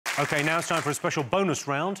OK, now it's time for a special bonus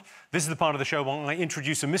round. This is the part of the show when I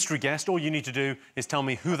introduce a mystery guest. All you need to do is tell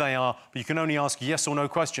me who they are, but you can only ask yes or no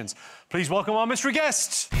questions. Please welcome our mystery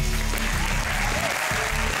guest.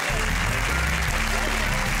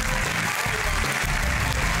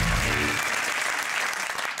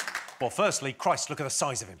 Well, firstly, Christ, look at the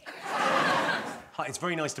size of him. Hi, it's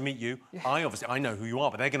very nice to meet you. Yeah. I know who you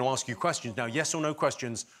are, but they're going to ask you questions. Now, yes or no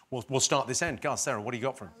questions, we'll start this end. Garth, Sarah, what do you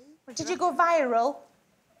got for him? Did you go viral?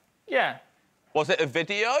 Yeah. Was it a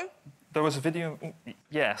video? There was a video,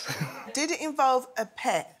 yes. Did it involve a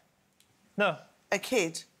pet? No. A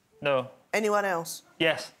kid? No. Anyone else?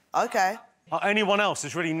 Yes. OK. Anyone else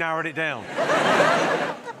has really narrowed it down.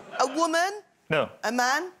 A woman? No. A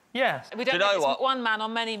man? Yes. We don't know if it's one man or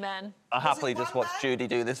many men. I happily just watched Judy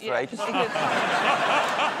do this for ages.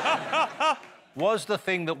 Was the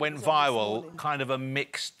thing that went viral kind of a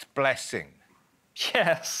mixed blessing?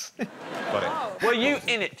 Yes. Got it. Were you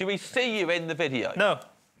in it? Do we see you in the video? No.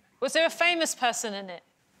 Was there a famous person in it?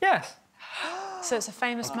 Yes. So it's a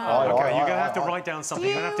famous man. OK, you're going to have to write down something.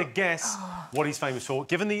 You're going to have to guess what he's famous for.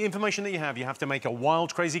 Given the information that you have to make a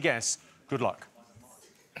wild, crazy guess. Good luck.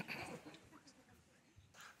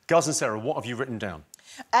 Guz and Sarah, what have you written down?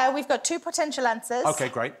 We've got two potential answers. OK,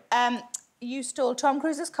 great. You stole Tom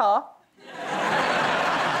Cruise's car.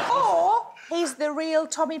 Or he's the real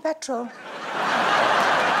Tommy Petrol.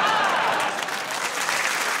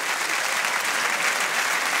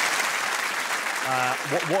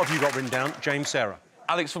 What have you got written down? James, Sarah?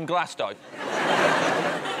 Alex from Glasgow.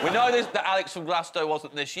 We know that Alex from Glasgow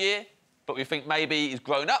wasn't this year, but we think maybe he's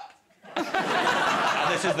grown up.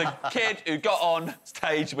 And this is the kid who got on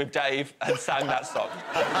stage with Dave and sang that song.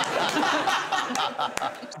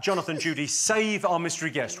 Jonathan, Judy, save our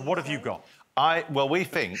mystery guest. What have you got? Well, we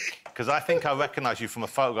think, because I think I recognise you from a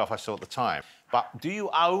photograph I saw at the time, but do you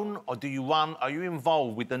own or do you run, are you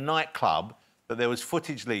involved with the nightclub that there was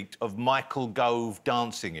footage leaked of Michael Gove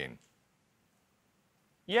dancing in?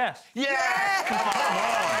 Yes. Yeah! Come on!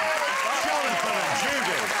 Jonathan and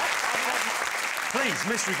Judy! Please,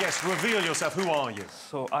 mystery guest, reveal yourself. Who are you?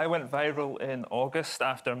 So I went viral in August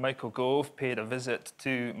after Michael Gove paid a visit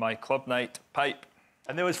to my club night pipe.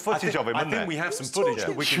 And there was footage of him, I think we have some footage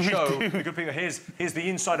that we can show. The good people. Here's the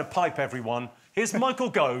inside of pipe, everyone. Here's Michael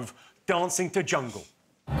Gove dancing to Jungle.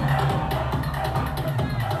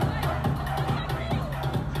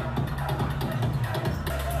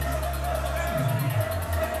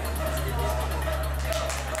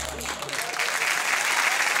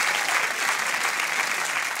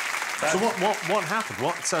 So what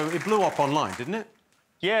happened? So it blew up online, didn't it?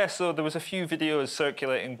 Yeah, so there was a few videos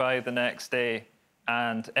circulating by the next day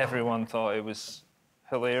and everyone thought it was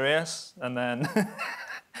hilarious. And then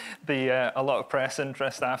a lot of press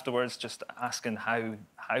interest afterwards just asking how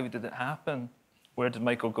did it happen? Where did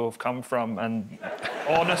Michael Gove come from? And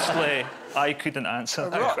honestly, I couldn't answer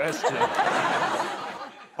that question.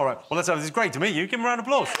 All right, well, this is great to meet you. Give him a round of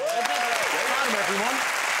applause. Round of everyone.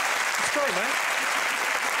 It's great, man.